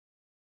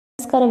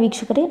ನಮಸ್ಕಾರ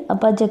ವೀಕ್ಷಕರೇ,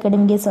 ಅಪ್ಪಾಜಿ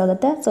ಅಕಾಡೆಮಿಗೆ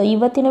ಸ್ವಾಗತ.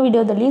 ಇವತ್ತಿನ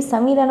ವಿಡಿಯೋದಲ್ಲಿ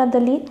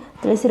ಸಂವಿಧಾನದಲ್ಲಿ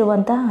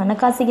ತಿಳಿಸಿರುವಂತಹ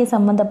ಹಣಕಾಸಿಗೆ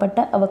ಸಂಬಂಧಪಟ್ಟ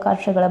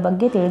ಅವಕಾಶಗಳ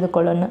ಬಗ್ಗೆ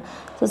ತಿಳಿದುಕೊಳ್ಳೋಣ.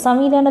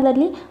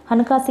 ಸಂವಿಧಾನದಲ್ಲಿ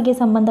ಹಣಕಾಸಿಗೆ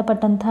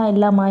ಸಂಬಂಧಪಟ್ಟಂತಹ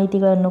ಎಲ್ಲ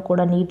ಮಾಹಿತಿಗಳನ್ನು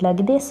ಕೂಡ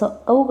ನೀಡಲಾಗಿದೆ.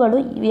 ಅವುಗಳು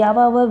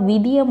ಯಾವ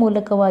ವಿಧಿಯ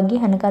ಮೂಲಕವಾಗಿ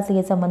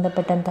ಹಣಕಾಸಿಗೆ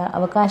ಸಂಬಂಧಪಟ್ಟಂತಹ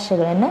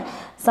ಅವಕಾಶಗಳನ್ನು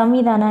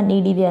ಸಂವಿಧಾನ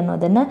ನೀಡಿದೆ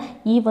ಅನ್ನೋದನ್ನು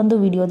ಈ ಒಂದು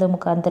ವಿಡಿಯೋದ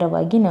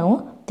ಮುಖಾಂತರವಾಗಿ ನಾವು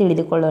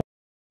ತಿಳಿದುಕೊಳ್ಳೋಣ.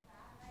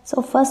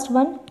 ಫಸ್ಟ್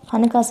ಒನ್,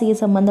 ಹಣಕಾಸಿಗೆ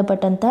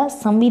ಸಂಬಂಧಪಟ್ಟಂಥ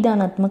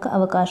ಸಂವಿಧಾನಾತ್ಮಕ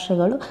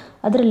ಅವಕಾಶಗಳು.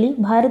 ಅದರಲ್ಲಿ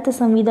ಭಾರತ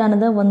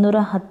ಸಂವಿಧಾನದ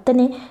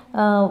 110ನೇ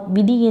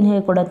ವಿಧಿ ಏನು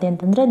ಹೇಳಿಕೊಡುತ್ತೆ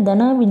ಅಂತಂದರೆ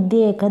ಧನ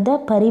ವಿಧೇಯಕದ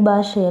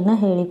ಪರಿಭಾಷೆಯನ್ನು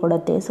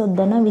ಹೇಳಿಕೊಡುತ್ತೆ.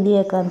 ಧನ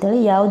ವಿಧೇಯಕ ಅಂತೇಳಿ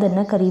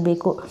ಯಾವುದನ್ನು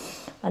ಕರಿಬೇಕು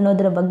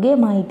ಅನ್ನೋದರ ಬಗ್ಗೆ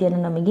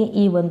ಮಾಹಿತಿಯನ್ನು ನಮಗೆ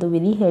ಈ ಒಂದು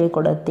ವಿಧಿ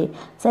ಹೇಳಿಕೊಡುತ್ತೆ.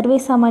 ಸರ್ವೇ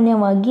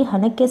ಸಾಮಾನ್ಯವಾಗಿ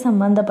ಹಣಕ್ಕೆ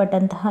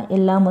ಸಂಬಂಧಪಟ್ಟಂತಹ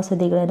ಎಲ್ಲ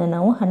ಮಸೂದೆಗಳನ್ನು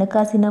ನಾವು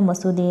ಹಣಕಾಸಿನ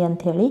ಮಸೂದೆ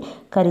ಅಂಥೇಳಿ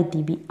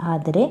ಕರಿತೀವಿ.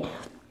 ಆದರೆ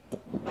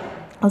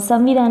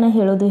ಸಂವಿಧಾನ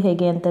ಹೇಳೋದು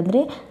ಹೇಗೆ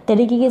ಅಂತಂದರೆ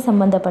ತೆರಿಗೆಗೆ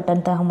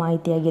ಸಂಬಂಧಪಟ್ಟಂತಹ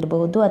ಮಾಹಿತಿ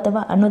ಆಗಿರಬಹುದು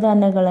ಅಥವಾ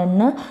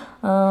ಅನುದಾನಗಳನ್ನು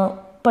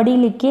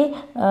ಪಡೀಲಿಕ್ಕೆ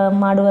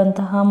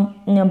ಮಾಡುವಂತಹ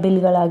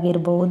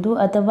ಬಿಲ್ಗಳಾಗಿರಬಹುದು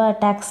ಅಥವಾ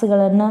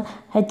ಟ್ಯಾಕ್ಸ್ಗಳನ್ನು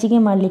ಹೆಚ್ಚಿಗೆ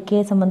ಮಾಡಲಿಕ್ಕೆ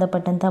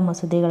ಸಂಬಂಧಪಟ್ಟಂಥ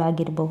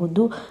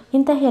ಮಸೂದೆಗಳಾಗಿರಬಹುದು.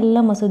 ಇಂತಹ ಎಲ್ಲ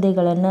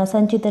ಮಸೂದೆಗಳನ್ನು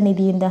ಸಂಚಿತ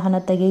ನಿಧಿಯಿಂದ ಹಣ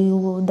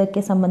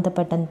ತೆಗೆಯುವುದಕ್ಕೆ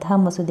ಸಂಬಂಧಪಟ್ಟಂತಹ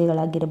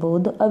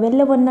ಮಸೂದೆಗಳಾಗಿರಬಹುದು.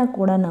 ಅವೆಲ್ಲವನ್ನು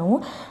ಕೂಡ ನಾವು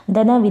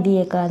ಧನ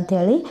ವಿಧೇಯಕ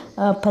ಅಂಥೇಳಿ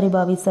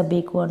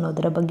ಪರಿಭಾವಿಸಬೇಕು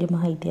ಅನ್ನೋದರ ಬಗ್ಗೆ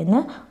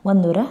ಮಾಹಿತಿಯನ್ನು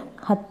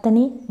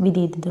 110ನೇ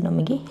ವಿಧಿ ಇದ್ದು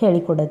ನಮಗೆ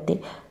ಹೇಳಿಕೊಡುತ್ತೆ.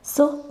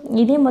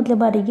 ಇದೇ ಮೊದಲ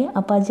ಬಾರಿಗೆ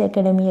ಅಪ್ಪಾಜಿ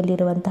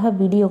ಅಕಾಡೆಮಿಯಲ್ಲಿರುವಂತಹ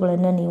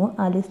ವಿಡಿಯೋಗಳನ್ನು ನೀವು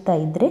ಆಲಿಸ್ತಾ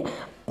ಇದ್ದರೆ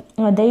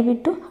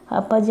ದಯವಿಟ್ಟು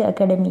ಅಪ್ಪಾಜಿ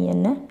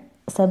ಅಕಾಡೆಮಿಯನ್ನು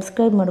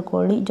ಸಬ್ಸ್ಕ್ರೈಬ್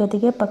ಮಾಡಿಕೊಳ್ಳಿ.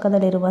 ಜೊತೆಗೆ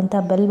ಪಕ್ಕದಲ್ಲಿರುವಂಥ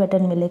ಬೆಲ್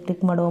ಬಟನ್ ಮೇಲೆ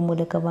ಕ್ಲಿಕ್ ಮಾಡುವ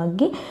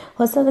ಮೂಲಕವಾಗಿ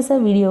ಹೊಸ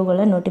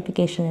ವಿಡಿಯೋಗಳ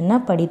ನೋಟಿಫಿಕೇಷನನ್ನು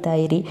ಪಡಿತಾ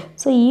ಇರಿ.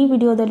 ಈ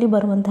ವಿಡಿಯೋದಲ್ಲಿ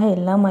ಬರುವಂತಹ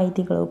ಎಲ್ಲ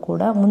ಮಾಹಿತಿಗಳು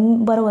ಕೂಡ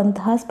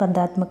ಮುಂಬರುವಂತಹ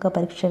ಸ್ಪರ್ಧಾತ್ಮಕ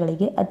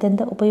ಪರೀಕ್ಷೆಗಳಿಗೆ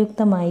ಅತ್ಯಂತ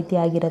ಉಪಯುಕ್ತ ಮಾಹಿತಿ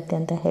ಆಗಿರುತ್ತೆ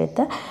ಅಂತ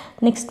ಹೇಳ್ತಾ,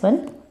 ನೆಕ್ಸ್ಟ್ ಒನ್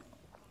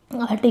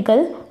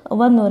ಆರ್ಟಿಕಲ್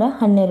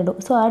 112.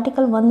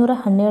 ಆರ್ಟಿಕಲ್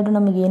 112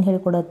 ನಮಗೆ ಏನು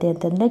ಹೇಳಿಕೊಡುತ್ತೆ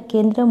ಅಂತಂದರೆ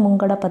ಕೇಂದ್ರ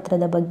ಮುಂಗಡ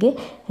ಪತ್ರದ ಬಗ್ಗೆ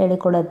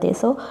ಹೇಳಿಕೊಡುತ್ತೆ.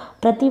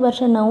 ಪ್ರತಿ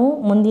ವರ್ಷ ನಾವು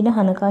ಮುಂದಿನ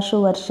ಹಣಕಾಸು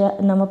ವರ್ಷ,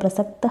 ನಮ್ಮ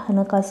ಪ್ರಸಕ್ತ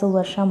ಹಣಕಾಸು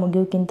ವರ್ಷ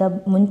ಮುಗಿಯೋಕ್ಕಿಂತ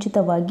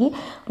ಮುಂಚಿತವಾಗಿ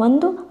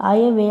ಒಂದು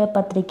ಆಯವ್ಯಯ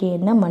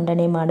ಪತ್ರಿಕೆಯನ್ನು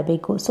ಮಂಡನೆ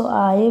ಮಾಡಬೇಕು.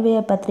 ಆ ಆಯವ್ಯಯ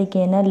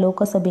ಪತ್ರಿಕೆಯನ್ನು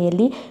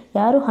ಲೋಕಸಭೆಯಲ್ಲಿ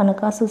ಯಾರು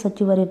ಹಣಕಾಸು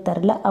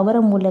ಸಚಿವರಿರ್ತಾರಲ್ಲ ಅವರ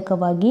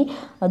ಮೂಲಕವಾಗಿ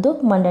ಅದು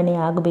ಮಂಡನೆ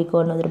ಆಗಬೇಕು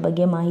ಅನ್ನೋದ್ರ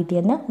ಬಗ್ಗೆ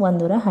ಮಾಹಿತಿಯನ್ನು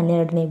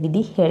 112ನೇ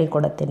ವಿಧಿ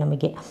ಹೇಳಿಕೊಡುತ್ತೆ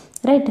ನಮಗೆ.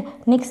 Right,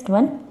 next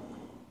one.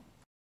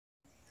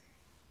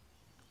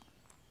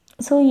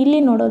 ಇಲ್ಲಿ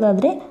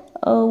ನೋಡೋದಾದರೆ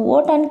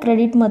ವೋಟ್ ಆ್ಯಂಡ್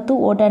ಕ್ರೆಡಿಟ್ ಮತ್ತು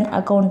ವೋಟ್ ಆ್ಯಂಡ್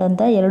ಅಕೌಂಟ್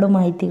ಅಂತ ಎರಡು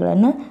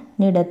ಮಾಹಿತಿಗಳನ್ನು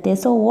ನೀಡುತ್ತೆ.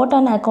 ವೋಟ್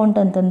ಆ್ಯಂಡ್ ಅಕೌಂಟ್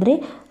ಅಂತಂದರೆ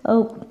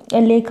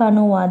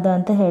ಲೇಖಾನುವಾದ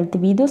ಅಂತ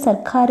ಹೇಳ್ತೀವಿ. ಇದು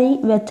ಸರ್ಕಾರಿ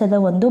ವೆಚ್ಚದ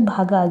ಒಂದು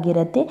ಭಾಗ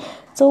ಆಗಿರುತ್ತೆ.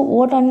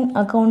 ವೋಟ್ ಆ್ಯಂಡ್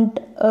ಅಕೌಂಟ್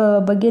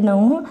ಬಗ್ಗೆ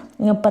ನಾವು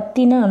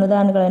ಪತ್ತಿನ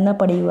ಅನುದಾನಗಳನ್ನು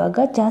ಪಡೆಯುವಾಗ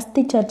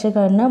ಜಾಸ್ತಿ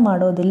ಚರ್ಚೆಗಳನ್ನು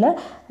ಮಾಡೋದಿಲ್ಲ,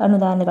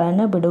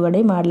 ಅನುದಾನಗಳನ್ನು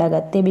ಬಿಡುಗಡೆ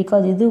ಮಾಡಲಾಗತ್ತೆ.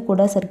 ಬಿಕಾಸ್ ಇದು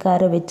ಕೂಡ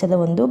ಸರ್ಕಾರ ವೆಚ್ಚದ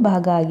ಒಂದು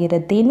ಭಾಗ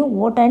ಆಗಿರುತ್ತೆ. ಇನ್ನು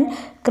ವೋಟ್ ಆ್ಯಂಡ್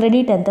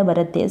ಕ್ರೆಡಿಟ್ ಅಂತ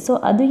ಬರುತ್ತೆ.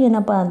 ಅದು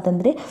ಏನಪ್ಪ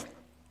ಅಂತಂದರೆ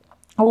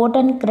ವೋಟ್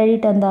ಆ್ಯಂಡ್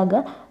ಕ್ರೆಡಿಟ್ ಅಂದಾಗ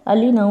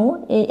ಅಲ್ಲಿ ನಾವು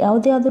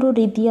ಯಾವುದಾದ್ರೂ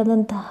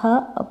ರೀತಿಯಾದಂತಹ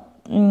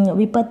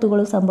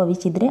ವಿಪತ್ತುಗಳು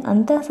ಸಂಭವಿಸಿದರೆ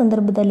ಅಂತಹ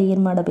ಸಂದರ್ಭದಲ್ಲಿ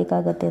ಏನು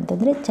ಮಾಡಬೇಕಾಗತ್ತೆ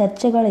ಅಂತಂದರೆ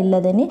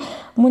ಚರ್ಚೆಗಳಿಲ್ಲದೇ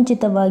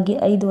ಮುಂಚಿತವಾಗಿ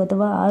 5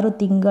 ಅಥವಾ 6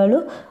 ತಿಂಗಳು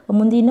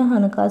ಮುಂದಿನ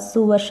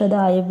ಹಣಕಾಸು ವರ್ಷದ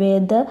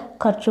ಆಯವ್ಯಯದ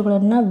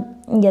ಖರ್ಚುಗಳನ್ನು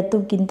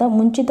ಎತ್ತೋಕ್ಕಿಂತ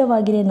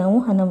ಮುಂಚಿತವಾಗಿಯೇ ನಾವು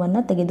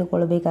ಹಣವನ್ನು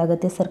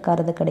ತೆಗೆದುಕೊಳ್ಳಬೇಕಾಗತ್ತೆ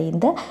ಸರ್ಕಾರದ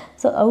ಕಡೆಯಿಂದ.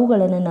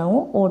 ಅವುಗಳನ್ನು ನಾವು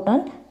ವೋಟ್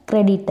ಆ್ಯಂಡ್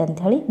ಕ್ರೆಡಿಟ್ ಅಂತ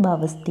ಹೇಳಿ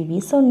ಭಾವಿಸ್ತೀವಿ.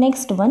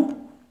 ನೆಕ್ಸ್ಟ್ ಒನ್,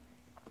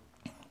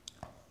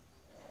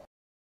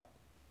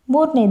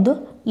 ಮೂರನೇದು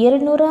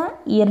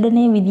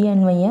 202ನೇ ವಿಧಿ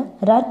ಅನ್ವಯ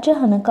ರಾಜ್ಯ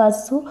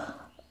ಹಣಕಾಸು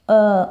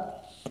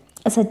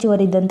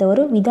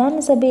ಸಚಿವರಿದ್ದಂಥವರು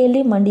ವಿಧಾನಸಭೆಯಲ್ಲಿ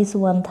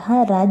ಮಂಡಿಸುವಂತಹ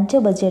ರಾಜ್ಯ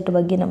ಬಜೆಟ್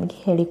ಬಗ್ಗೆ ನಮಗೆ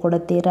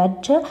ಹೇಳಿಕೊಡುತ್ತೆ.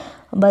 ರಾಜ್ಯ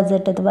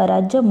ಬಜೆಟ್ ಅಥವಾ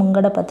ರಾಜ್ಯ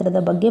ಮುಂಗಡ ಪತ್ರದ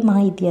ಬಗ್ಗೆ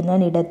ಮಾಹಿತಿಯನ್ನು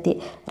ನೀಡುತ್ತೆ.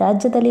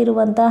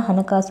 ರಾಜ್ಯದಲ್ಲಿರುವಂಥ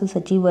ಹಣಕಾಸು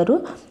ಸಚಿವರು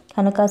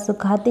ಹಣಕಾಸು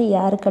ಖಾತೆ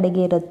ಯಾರ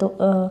ಕಡೆಗೆ ಇರುತ್ತೋ,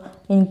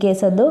 ಇನ್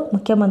ಕೇಸ್ ಅದು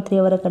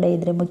ಮುಖ್ಯಮಂತ್ರಿಯವರ ಕಡೆ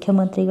ಇದ್ದರೆ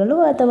ಮುಖ್ಯಮಂತ್ರಿಗಳು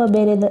ಅಥವಾ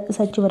ಬೇರೆ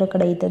ಸಚಿವರ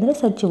ಕಡೆ ಇದ್ದಂದರೆ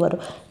ಸಚಿವರು,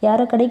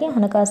 ಯಾರ ಕಡೆಗೆ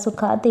ಹಣಕಾಸು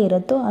ಖಾತೆ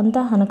ಇರುತ್ತೋ ಅಂಥ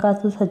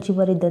ಹಣಕಾಸು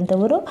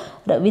ಸಚಿವರಿದ್ದಂಥವರು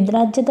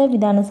ರಾಜ್ಯದ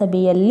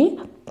ವಿಧಾನಸಭೆಯಲ್ಲಿ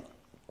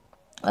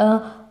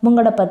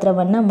ಮುಂಗಡ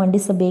ಪತ್ರವನ್ನು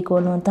ಮಂಡಿಸಬೇಕು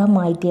ಅನ್ನುವಂತಹ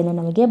ಮಾಹಿತಿಯನ್ನು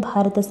ನಮಗೆ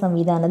ಭಾರತ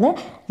ಸಂವಿಧಾನದ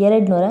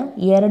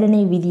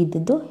 202ನೇ ವಿಧಿ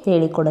ಇದ್ದದ್ದು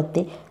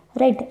ಹೇಳಿಕೊಡುತ್ತೆ.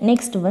 Right,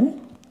 next one.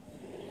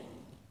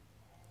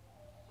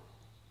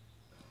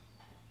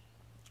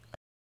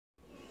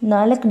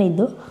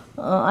 ನಾಲ್ಕನೇದು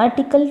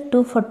ಆರ್ಟಿಕಲ್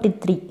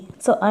 243.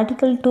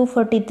 ಆರ್ಟಿಕಲ್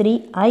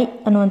 243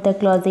 ಅನ್ನುವಂಥ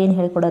ಕ್ಲಾಸ್ ಏನು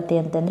ಹೇಳಿಕೊಡುತ್ತೆ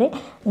ಅಂತಂದರೆ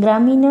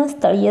ಗ್ರಾಮೀಣ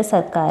ಸ್ಥಳೀಯ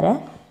ಸರ್ಕಾರ,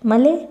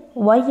 ಆಮೇಲೆ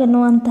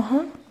ಅನ್ನುವಂತಹ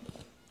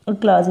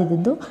ಕ್ಲಾಸ್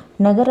ಇದ್ದದ್ದು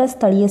ನಗರ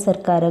ಸ್ಥಳೀಯ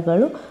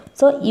ಸರ್ಕಾರಗಳು.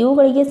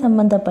 ಇವುಗಳಿಗೆ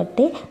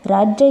ಸಂಬಂಧಪಟ್ಟೆ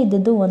ರಾಜ್ಯ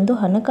ಇದ್ದದ್ದು ಒಂದು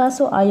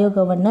ಹಣಕಾಸು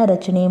ಆಯೋಗವನ್ನು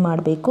ರಚನೆ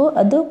ಮಾಡಬೇಕು.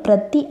 ಅದು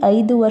ಪ್ರತಿ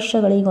 5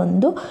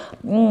 ವರ್ಷಗಳಿಗೊಂದು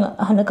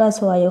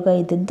ಹಣಕಾಸು ಆಯೋಗ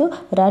ಇದ್ದದ್ದು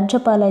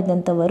ರಾಜ್ಯಪಾಲ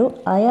ಇದ್ದಂಥವರು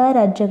ಆಯಾ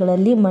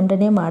ರಾಜ್ಯಗಳಲ್ಲಿ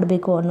ಮಂಡನೆ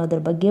ಮಾಡಬೇಕು ಅನ್ನೋದ್ರ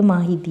ಬಗ್ಗೆ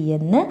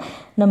ಮಾಹಿತಿಯನ್ನು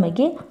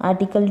ನಮಗೆ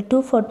ಆರ್ಟಿಕಲ್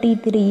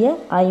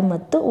 243ಯ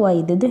ಮತ್ತು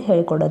ಇದ್ದದ್ದು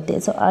ಹೇಳಿಕೊಡುತ್ತೆ.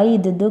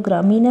 ಇದ್ದದ್ದು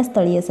ಗ್ರಾಮೀಣ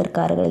ಸ್ಥಳೀಯ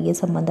ಸರ್ಕಾರಗಳಿಗೆ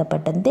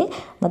ಸಂಬಂಧಪಟ್ಟಂತೆ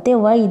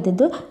ಮತ್ತು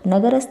ಇದ್ದದ್ದು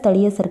ನಗರ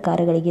ಸ್ಥಳೀಯ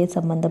ಸರ್ಕಾರಗಳಿಗೆ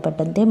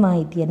ಸಂಬಂಧಪಟ್ಟಂತೆ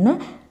ಮಾಹಿತಿಯನ್ನು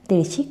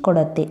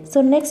ತಿಳಿಸಿಕೊಡುತ್ತೆ.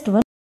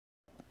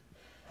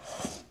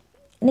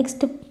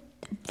 ನೆಕ್ಸ್ಟ್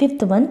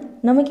ಫಿಫ್ತ್ ಒನ್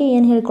ನಮಗೆ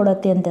ಏನು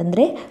ಹೇಳಿಕೊಡುತ್ತೆ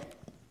ಅಂತಂದರೆ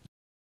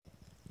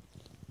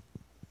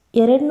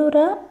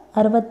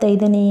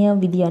 265ನೇಯ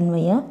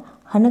ವಿಧಿಯನ್ವಯ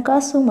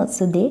ಹಣಕಾಸು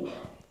ಮಸೂದೆ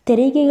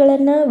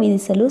ತೆರಿಗೆಗಳನ್ನು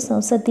ವಿಧಿಸಲು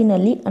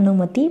ಸಂಸತ್ತಿನಲ್ಲಿ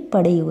ಅನುಮತಿ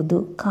ಪಡೆಯುವುದು.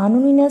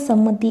 ಕಾನೂನಿನ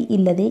ಸಮ್ಮತಿ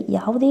ಇಲ್ಲದೆ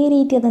ಯಾವುದೇ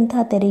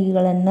ರೀತಿಯಾದಂತಹ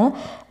ತೆರಿಗೆಗಳನ್ನು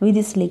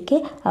ವಿಧಿಸಲಿಕ್ಕೆ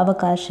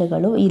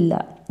ಅವಕಾಶಗಳು ಇಲ್ಲ.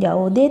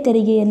 ಯಾವುದೇ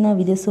ತೆರಿಗೆಯನ್ನು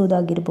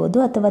ವಿಧಿಸುವುದಾಗಿರ್ಬೋದು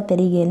ಅಥವಾ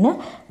ತೆರಿಗೆಯನ್ನು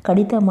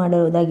ಕಡಿತ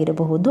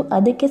ಮಾಡುವುದಾಗಿರಬಹುದು,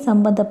 ಅದಕ್ಕೆ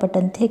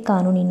ಸಂಬಂಧಪಟ್ಟಂತೆ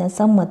ಕಾನೂನಿನ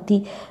ಸಮ್ಮತಿ,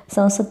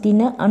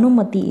 ಸಂಸತ್ತಿನ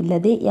ಅನುಮತಿ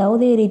ಇಲ್ಲದೆ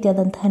ಯಾವುದೇ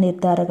ರೀತಿಯಾದಂತಹ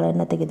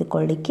ನಿರ್ಧಾರಗಳನ್ನು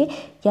ತೆಗೆದುಕೊಳ್ಳಲಿಕ್ಕೆ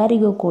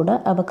ಯಾರಿಗೂ ಕೂಡ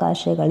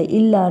ಅವಕಾಶಗಳು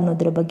ಇಲ್ಲ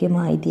ಅನ್ನೋದ್ರ ಬಗ್ಗೆ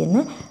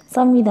ಮಾಹಿತಿಯನ್ನು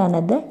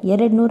ಸಂವಿಧಾನದ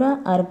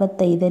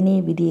 265ನೇ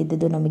ವಿಧಿ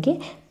ಇದ್ದುದು ನಮಗೆ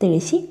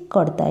ತಿಳಿಸಿ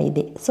ಕೊಡ್ತಾ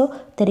ಇದೆ. ಸೊ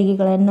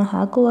ತೆರಿಗೆಗಳನ್ನು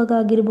ಹಾಕುವಾಗ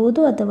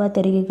ಆಗಿರ್ಬೋದು ಅಥವಾ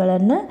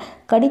ತೆರಿಗೆಗಳನ್ನು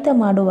ಕಡಿತ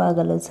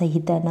ಮಾಡುವಾಗಲೂ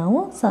ಸಹಿತ ನಾವು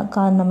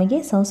ನಮಗೆ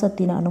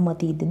ಸಂಸತ್ತಿನ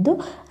ಅನುಮತಿ ಇದ್ದಿದ್ದು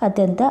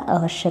ಅತ್ಯಂತ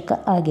ಅವಶ್ಯಕ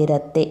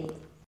ಆಗಿರುತ್ತೆ.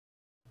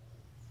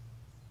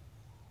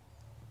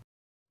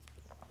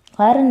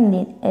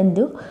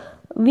 6ನೇದು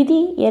ವಿಧಿ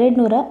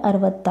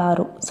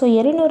 266. ಸೊ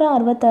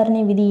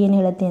 266ನೇ ವಿಧಿ ಏನು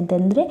ಹೇಳುತ್ತೆ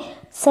ಅಂತಂದರೆ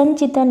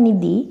ಸಂಚಿತ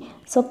ನಿಧಿ.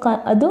 ಸೊ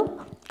ಅದು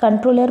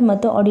ಕಂಟ್ರೋಲರ್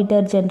ಮತ್ತು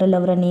ಆಡಿಟರ್ ಜನರಲ್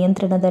ಅವರ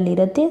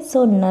ನಿಯಂತ್ರಣದಲ್ಲಿರುತ್ತೆ. ಸೊ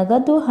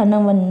ನಗದು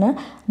ಹಣವನ್ನು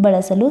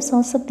ಬಳಸಲು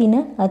ಸಂಸತ್ತಿನ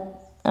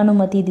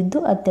ಅನುಮತಿ ಇದ್ದಿದ್ದು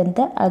ಅತ್ಯಂತ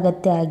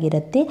ಅಗತ್ಯ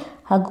ಆಗಿರುತ್ತೆ.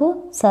 ಹಾಗೂ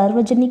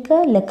ಸಾರ್ವಜನಿಕ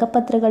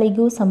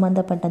ಲೆಕ್ಕಪತ್ರಗಳಿಗೂ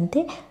ಸಂಬಂಧಪಟ್ಟಂತೆ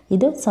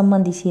ಇದು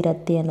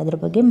ಸಂಬಂಧಿಸಿರುತ್ತೆ ಅನ್ನೋದ್ರ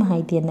ಬಗ್ಗೆ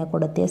ಮಾಹಿತಿಯನ್ನು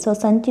ಕೊಡುತ್ತೆ. ಸೊ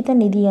ಸಂಚಿತ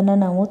ನಿಧಿಯನ್ನು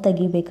ನಾವು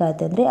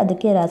ತೆಗಿಬೇಕಾತಂದರೆ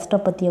ಅದಕ್ಕೆ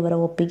ರಾಷ್ಟ್ರಪತಿಯವರ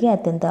ಒಪ್ಪಿಗೆ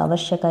ಅತ್ಯಂತ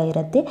ಅವಶ್ಯಕ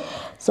ಇರುತ್ತೆ.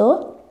 ಸೊ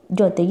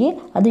ಜೊತೆಗೆ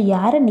ಅದು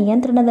ಯಾರ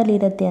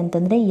ನಿಯಂತ್ರಣದಲ್ಲಿರುತ್ತೆ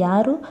ಅಂತಂದರೆ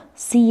ಯಾರು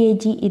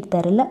CAG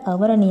ಇರ್ತಾರಲ್ಲ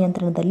ಅವರ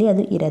ನಿಯಂತ್ರಣದಲ್ಲಿ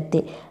ಅದು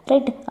ಇರುತ್ತೆ,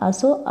 ರೈಟ್.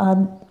 ಸೊ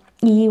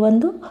ಈ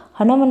ಒಂದು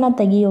ಹಣವನ್ನು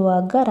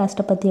ತೆಗೆಯುವಾಗ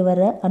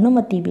ರಾಷ್ಟ್ರಪತಿಯವರ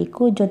ಅನುಮತಿ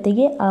ಬೇಕು,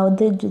 ಜೊತೆಗೆ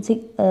ಅದ್ರ ಜೊತೆ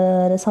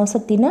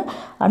ಸಂಸತ್ತಿನ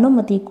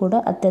ಅನುಮತಿ ಕೂಡ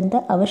ಅತ್ಯಂತ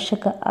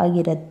ಅವಶ್ಯಕ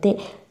ಆಗಿರುತ್ತೆ.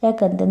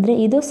 ಯಾಕಂತಂದರೆ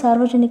ಇದು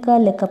ಸಾರ್ವಜನಿಕ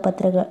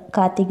ಲೆಕ್ಕಪತ್ರ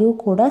ಖಾತೆಗೂ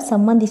ಕೂಡ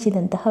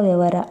ಸಂಬಂಧಿಸಿದಂತಹ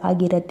ವ್ಯವಹಾರ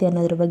ಆಗಿರುತ್ತೆ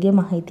ಅನ್ನೋದ್ರ ಬಗ್ಗೆ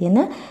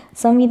ಮಾಹಿತಿಯನ್ನು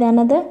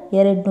ಸಂವಿಧಾನದ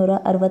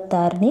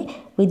 266ನೇ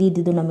ವಿಧಿ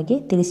ಇದ್ದುದು ನಮಗೆ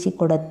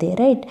ತಿಳಿಸಿಕೊಡುತ್ತೆ,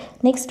 right.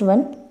 Next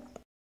one,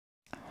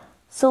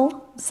 so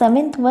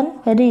 7th one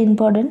very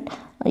important.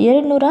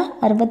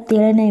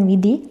 267ನೇ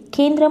ವಿಧಿ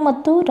ಕೇಂದ್ರ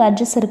ಮತ್ತು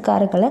ರಾಜ್ಯ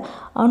ಸರ್ಕಾರಗಳ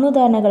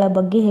ಅನುದಾನಗಳ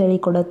ಬಗ್ಗೆ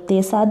ಹೇಳಿಕೊಡುತ್ತೆ.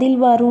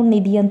 ಸಾದಿಲ್ವಾರು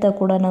ನಿಧಿ ಅಂತ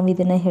ಕೂಡ ನಾವು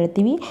ಇದನ್ನು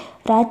ಹೇಳ್ತೀವಿ.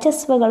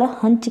 ರಾಜಸ್ವಗಳ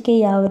ಹಂಚಿಕೆ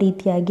ಯಾವ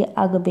ರೀತಿಯಾಗಿ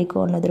ಆಗಬೇಕು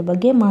ಅನ್ನೋದ್ರ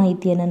ಬಗ್ಗೆ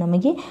ಮಾಹಿತಿಯನ್ನು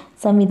ನಮಗೆ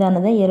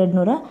ಸಂವಿಧಾನದ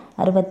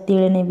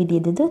 267ನೇ ವಿಧಿ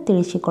ಇದ್ದುದು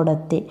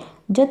ತಿಳಿಸಿಕೊಡುತ್ತೆ.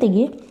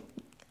 ಜೊತೆಗೆ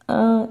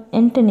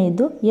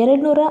 8ನೇದು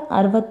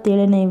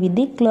 267ನೇ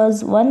ವಿಧಿ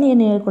ಕ್ಲಾಸ್ 1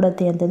 ಏನು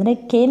ಹೇಳಿಕೊಡುತ್ತೆ ಅಂತಂದರೆ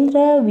ಕೇಂದ್ರ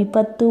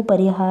ವಿಪತ್ತು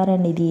ಪರಿಹಾರ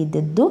ನಿಧಿ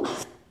ಇದ್ದದ್ದು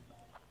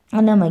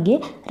ನಮಗೆ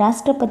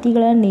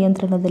ರಾಷ್ಟ್ರಪತಿಗಳ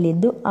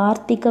ನಿಯಂತ್ರಣದಲ್ಲಿದ್ದು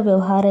ಆರ್ಥಿಕ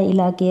ವ್ಯವಹಾರ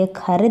ಇಲಾಖೆಯ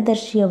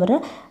ಕಾರ್ಯದರ್ಶಿಯವರ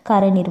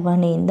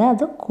ಕಾರ್ಯನಿರ್ವಹಣೆಯಿಂದ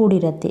ಅದು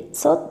ಕೂಡಿರುತ್ತೆ.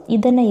 ಸೊ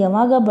ಇದನ್ನು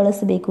ಯಾವಾಗ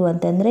ಬಳಸಬೇಕು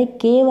ಅಂತಂದರೆ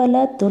ಕೇವಲ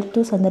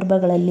ತುರ್ತು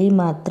ಸಂದರ್ಭಗಳಲ್ಲಿ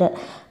ಮಾತ್ರ,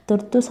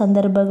 ತುರ್ತು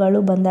ಸಂದರ್ಭಗಳು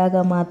ಬಂದಾಗ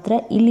ಮಾತ್ರ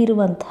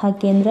ಇಲ್ಲಿರುವಂತಹ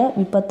ಕೇಂದ್ರ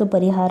ವಿಪತ್ತು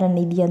ಪರಿಹಾರ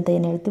ನಿಧಿ ಅಂತ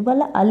ಏನು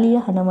ಹೇಳ್ತೀವಲ್ಲ ಅಲ್ಲಿಯ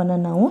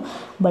ಹಣವನ್ನು ನಾವು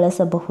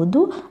ಬಳಸಬಹುದು.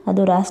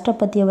 ಅದು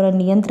ರಾಷ್ಟ್ರಪತಿಯವರ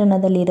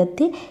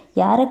ನಿಯಂತ್ರಣದಲ್ಲಿರುತ್ತೆ.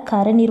 ಯಾರ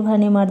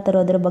ಕಾರ್ಯನಿರ್ವಹಣೆ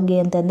ಮಾಡ್ತಾರೋ ಅದರ ಬಗ್ಗೆ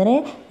ಅಂತಂದರೆ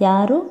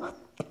ಯಾರು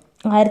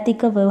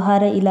ಆರ್ಥಿಕ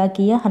ವ್ಯವಹಾರ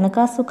ಇಲಾಖೆಯ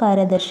ಹಣಕಾಸು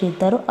ಕಾರ್ಯದರ್ಶಿ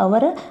ಇದ್ದಾರೋ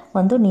ಅವರ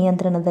ಒಂದು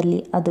ನಿಯಂತ್ರಣದಲ್ಲಿ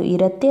ಅದು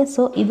ಇರುತ್ತೆ.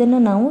 ಸೊ ಇದನ್ನು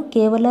ನಾವು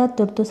ಕೇವಲ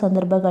ತುರ್ತು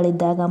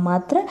ಸಂದರ್ಭಗಳಿದ್ದಾಗ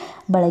ಮಾತ್ರ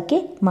ಬಳಕೆ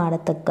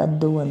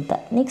ಮಾಡತಕ್ಕದ್ದು ಅಂತ.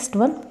 Next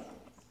one,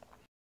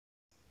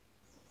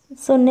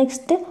 so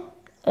next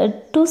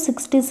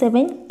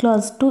 267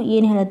 class 2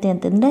 ಏನು ಹೇಳುತ್ತೆ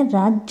ಅಂತಂದರೆ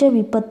ರಾಜ್ಯ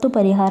ವಿಪತ್ತು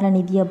ಪರಿಹಾರ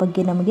ನಿಧಿಯ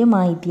ಬಗ್ಗೆ ನಮಗೆ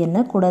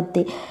ಮಾಹಿತಿಯನ್ನು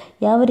ಕೊಡುತ್ತೆ.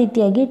 ಯಾವ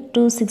ರೀತಿಯಾಗಿ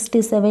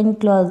 267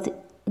 ಕ್ಲಾಸ್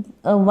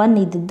 1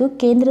 ಇದ್ದದ್ದು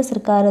ಕೇಂದ್ರ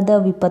ಸರ್ಕಾರದ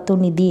ವಿಪತ್ತು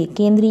ನಿಧಿ,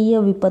 ಕೇಂದ್ರೀಯ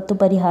ವಿಪತ್ತು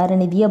ಪರಿಹಾರ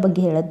ನಿಧಿಯ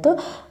ಬಗ್ಗೆ ಹೇಳುತ್ತೋ,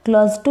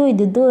 ಕ್ಲಾಸ್ 2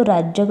 ಇದ್ದದ್ದು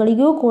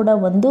ರಾಜ್ಯಗಳಿಗೂ ಕೂಡ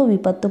ಒಂದು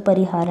ವಿಪತ್ತು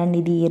ಪರಿಹಾರ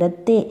ನಿಧಿ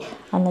ಇರುತ್ತೆ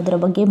ಅನ್ನೋದರ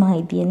ಬಗ್ಗೆ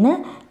ಮಾಹಿತಿಯನ್ನು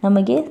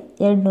ನಮಗೆ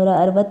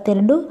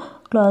 262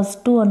 ಕ್ಲಾಸ್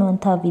 2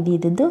 ಅನ್ನುವಂಥ ವಿಧಿ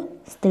ಇದ್ದದ್ದು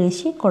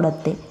ತಿಳಿಸಿ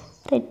ಕೊಡುತ್ತೆ,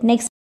 ರೈಟ್.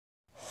 ನೆಕ್ಸ್ಟ್,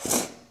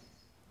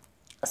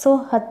 ಸೊ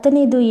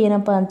 10ನೇದು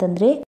ಏನಪ್ಪ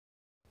ಅಂತಂದರೆ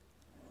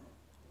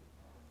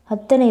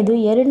 10ನೇದು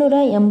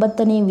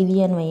 280ನೇ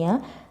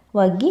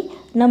ವಿಧಿಯನ್ವಯವಾಗಿ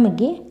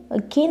ನಮಗೆ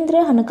ಕೇಂದ್ರ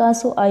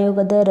ಹಣಕಾಸು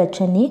ಆಯೋಗದ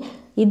ರಚನೆ.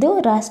 ಇದು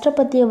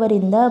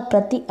ರಾಷ್ಟ್ರಪತಿಯವರಿಂದ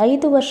ಪ್ರತಿ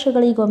 5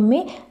 ವರ್ಷಗಳಿಗೊಮ್ಮೆ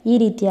ಈ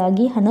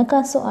ರೀತಿಯಾಗಿ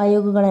ಹಣಕಾಸು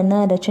ಆಯೋಗಗಳನ್ನು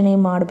ರಚನೆ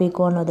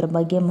ಮಾಡಬೇಕು ಅನ್ನೋದ್ರ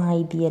ಬಗ್ಗೆ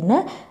ಮಾಹಿತಿಯನ್ನು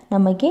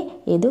ನಮಗೆ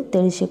ಇದು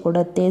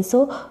ತಿಳಿಸಿಕೊಡುತ್ತೆ. ಸೊ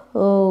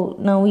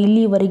ನಾವು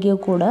ಇಲ್ಲಿವರೆಗೂ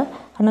ಕೂಡ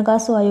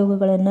ಹಣಕಾಸು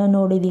ಆಯೋಗಗಳನ್ನು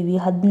ನೋಡಿದ್ದೀವಿ.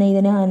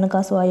 15ನೇ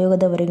ಹಣಕಾಸು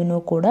ಆಯೋಗದವರೆಗೂ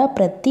ಕೂಡ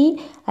ಪ್ರತಿ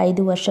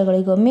 5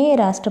 ವರ್ಷಗಳಿಗೊಮ್ಮೆ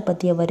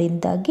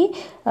ರಾಷ್ಟ್ರಪತಿಯವರಿಂದಾಗಿ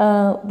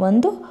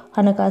ಒಂದು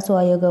ಹಣಕಾಸು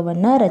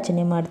ಆಯೋಗವನ್ನು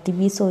ರಚನೆ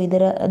ಮಾಡ್ತೀವಿ. ಸೊ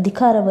ಇದರ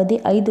ಅಧಿಕಾರಾವಧಿ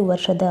 5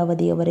 ವರ್ಷದ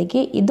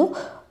ಅವಧಿಯವರೆಗೆ ಇದು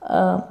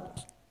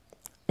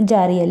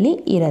ಜಾರಿಯಲ್ಲಿ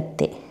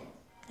ಇರುತ್ತೆ,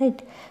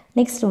 ರೈಟ್.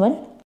 ನೆಕ್ಸ್ಟ್ ಒನ್,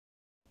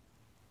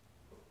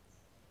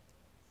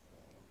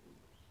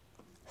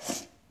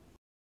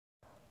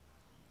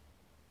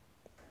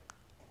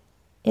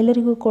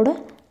 ಎಲ್ಲರಿಗೂ ಕೂಡ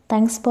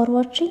ಥ್ಯಾಂಕ್ಸ್ ಫಾರ್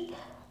ವಾಚಿಂಗ್.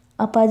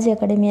 ಅಪ್ಪಾಜಿ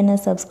ಅಕಾಡೆಮಿಯನ್ನು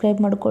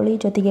ಸಬ್ಸ್ಕ್ರೈಬ್ ಮಾಡ್ಕೊಳ್ಳಿ.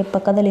 ಜೊತೆಗೆ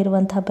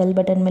ಪಕ್ಕದಲ್ಲಿರುವಂತಹ ಬೆಲ್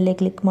ಬಟನ್ ಮೇಲೆ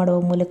ಕ್ಲಿಕ್ ಮಾಡುವ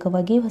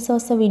ಮೂಲಕವಾಗಿ ಹೊಸ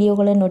ಹೊಸ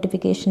ವಿಡಿಯೋಗಳ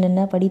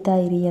ನೋಟಿಫಿಕೇಷನನ್ನು ಪಡಿತಾ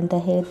ಇರಿ ಅಂತ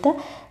ಹೇಳ್ತಾ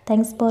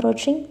thanks for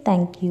watching.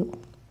 Thank you.